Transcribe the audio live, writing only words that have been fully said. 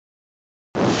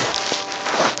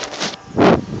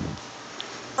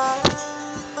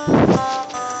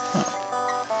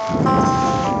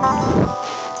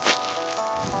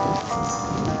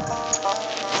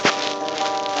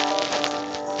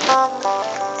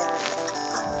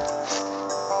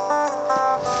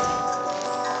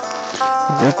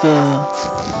River,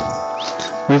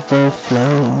 river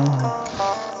flow,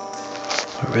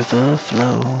 river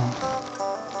flow.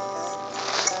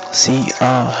 See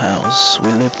our house,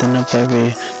 we lived in a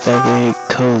very, very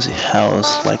cozy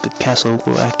house, like a castle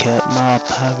where I kept my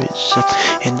pirate ship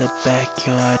in the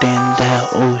backyard in that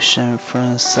ocean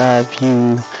front side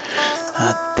view.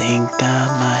 I think I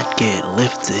might get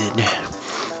lifted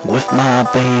with my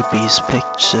baby's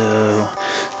picture.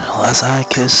 As I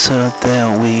kiss her,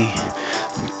 then we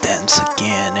dance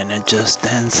again, and then just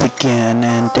dance again,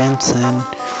 and dancing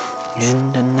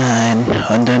in the night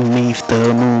underneath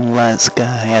the moonlight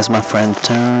sky as my friend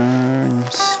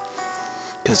turns.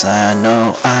 'Cause I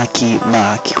know I keep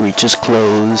my creatures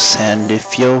close, and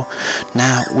if you're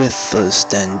not with us,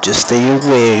 then just stay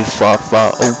away, far,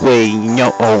 far away in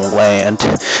your own land.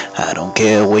 I don't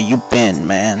care where you been,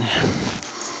 man.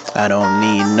 I don't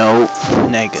need no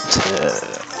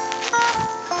negative.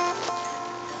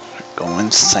 Go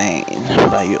insane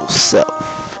by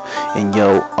yourself in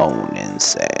your own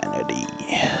insanity.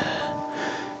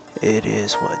 It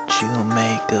is what you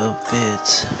make of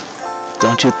it.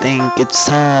 Don't you think it's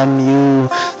time you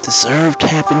deserved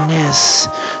happiness?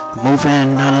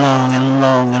 Moving along and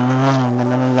along and along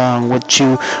and along. What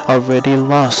you already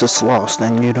lost is lost,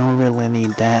 and you don't really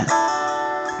need that.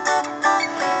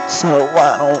 So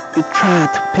why don't you try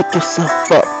to pick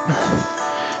yourself up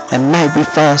and maybe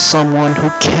find someone who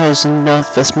cares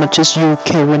enough as much as you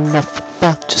care enough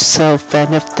about yourself.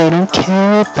 And if they don't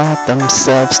care about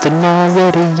themselves, then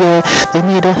already, yeah, they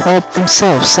need to help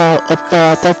themselves out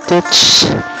about that ditch.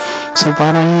 So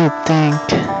why don't you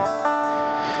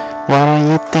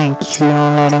think you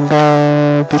don't let them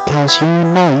go? Because you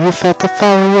know you felt the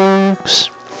fireworks,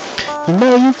 you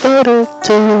know you voted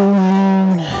to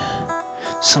win.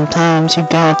 Sometimes you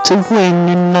got to win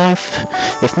in life,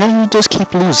 if not you just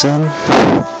keep losing.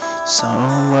 So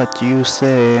what do you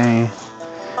say?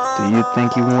 Do you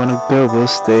think you wanna go or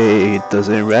stay? Does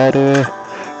it matter?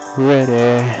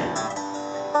 Ready.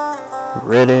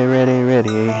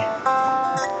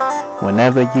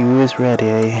 Whenever you is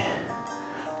ready,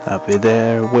 I'll be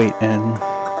there waiting.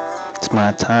 It's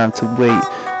my time to wait.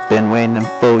 Been waiting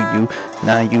for you.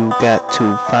 Now you got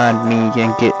to find me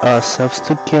and get ourselves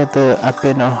together. I've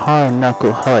been a hard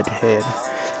knuckle hard head,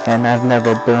 and I've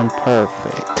never been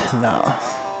perfect, no.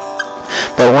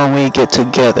 But when we get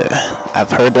together,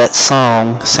 I've heard that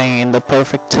song saying the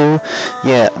perfect two.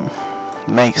 Yeah,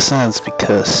 makes sense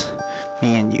because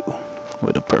me and you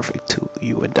were the perfect two,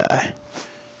 you and I.